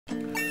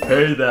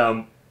Hey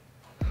them.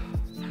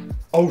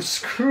 Oh,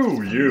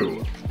 screw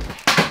you.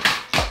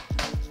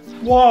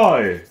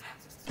 Why?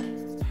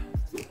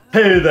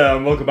 Hey there,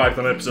 and welcome back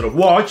to an episode of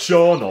Watch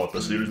or Not, the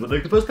series where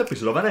like the first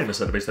episode of an anime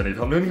set based on it.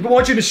 I'm either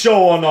watching the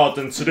show or not,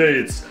 and today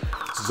it's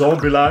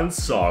Zombieland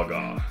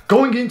Saga.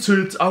 Going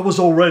into it, I was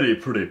already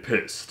pretty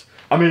pissed.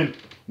 I mean,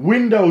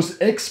 Windows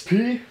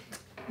XP?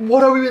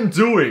 What are we even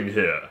doing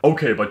here?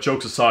 Okay, but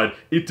jokes aside,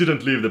 it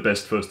didn't leave the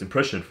best first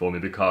impression for me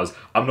because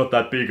I'm not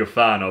that big a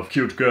fan of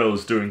cute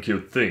girls doing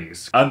cute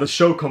things. And the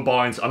show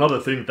combines another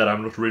thing that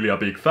I'm not really a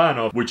big fan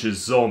of, which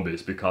is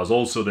zombies, because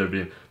also they've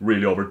been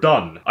really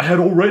overdone. I had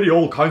already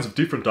all kinds of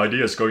different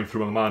ideas going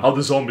through my mind, how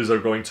the zombies are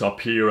going to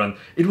appear, and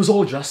it was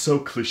all just so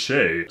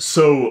cliche.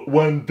 So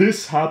when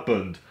this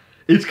happened,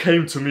 it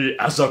came to me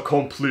as a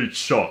complete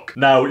shock.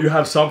 Now, you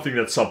have something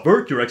that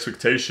subverts your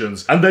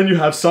expectations, and then you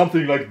have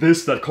something like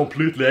this that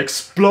completely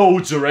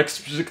explodes your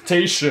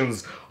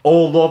expectations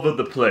all over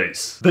the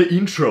place. The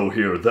intro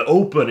here, the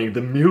opening,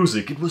 the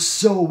music, it was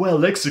so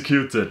well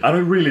executed. And I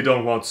really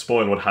don't want to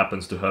spoil what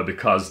happens to her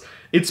because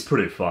it's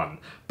pretty fun.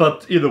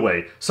 But either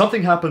way,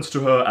 something happens to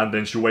her and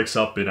then she wakes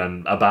up in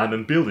an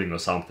abandoned building or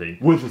something,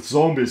 with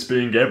zombies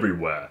being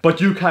everywhere.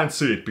 But you can't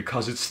see it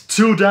because it's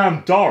too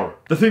damn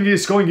dark. The thing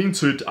is, going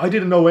into it, I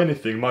didn't know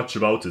anything much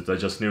about it. I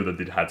just knew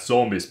that it had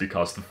zombies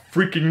because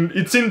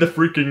it's in the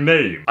freaking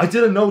name. I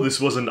didn't know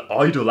this was an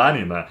idol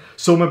anime,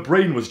 so my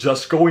brain was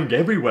just going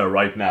everywhere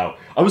right now.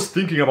 I was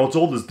thinking about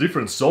all these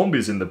different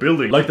zombies in the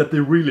building, like that they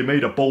really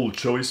made a bold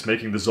choice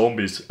making the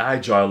zombies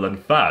agile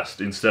and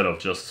fast instead of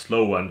just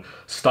slow and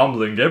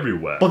stumbling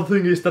everywhere. But the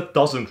thing is, that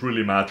doesn't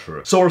really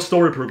matter. So our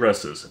story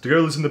progresses. The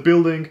girl is in the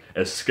building,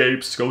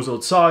 escapes, goes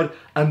outside,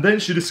 and then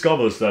she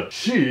discovers that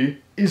she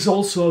is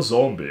also a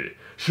zombie.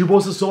 She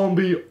was a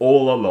zombie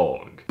all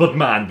along. But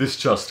man, this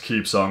just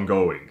keeps on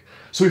going.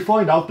 So we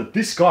find out that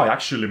this guy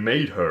actually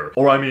made her,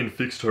 or I mean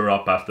fixed her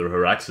up after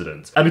her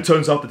accident. And it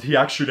turns out that he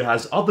actually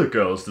has other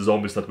girls, the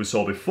zombies that we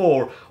saw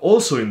before,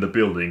 also in the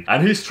building.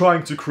 And he's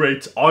trying to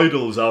create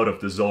idols out of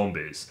the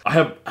zombies. I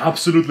have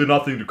absolutely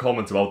nothing to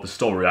comment about the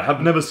story. I have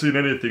never seen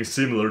anything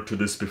similar to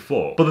this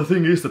before. But the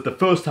thing is that the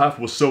first half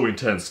was so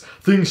intense.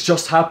 Things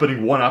just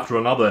happening one after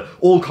another,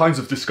 all kinds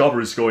of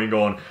discoveries going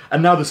on.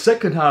 And now the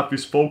second half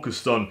is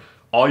focused on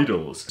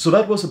idols. So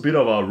that was a bit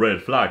of a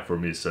red flag for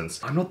me,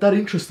 since I'm not that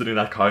interested in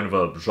that kind of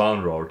a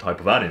genre or type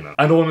of anime.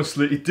 And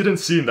honestly, it didn't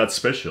seem that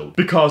special,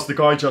 because the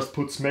guy just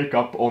puts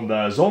makeup on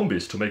the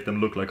zombies to make them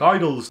look like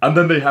idols, and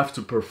then they have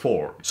to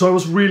perform. So I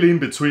was really in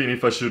between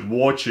if I should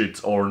watch it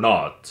or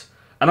not.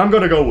 And I'm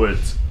gonna go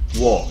with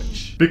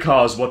watch.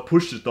 Because what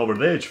pushed it over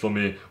the edge for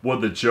me were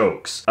the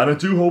jokes. And I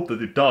do hope that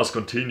it does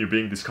continue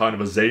being this kind of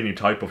a zany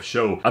type of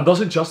show and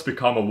doesn't just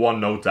become a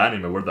one-note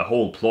anime where the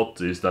whole plot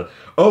is that,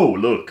 oh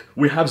look,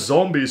 we have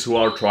zombies who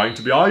are trying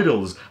to be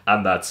idols,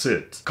 and that's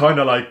it.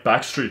 Kinda like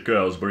Backstreet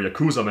Girls, where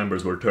Yakuza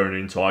members were turned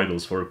into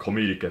idols for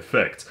comedic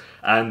effect.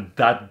 And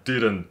that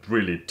didn't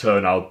really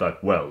turn out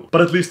that well.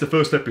 But at least the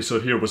first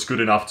episode here was good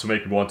enough to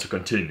make me want to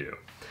continue.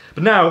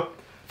 But now,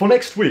 for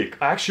next week,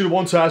 I actually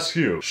want to ask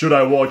you, should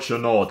I watch or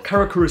not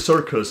Karakuri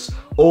Circus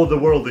or The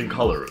World in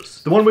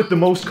Colors? The one with the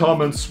most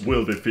comments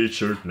will be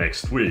featured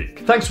next week.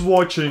 Thanks for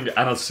watching, and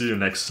I'll see you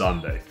next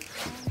Sunday.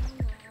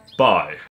 Bye.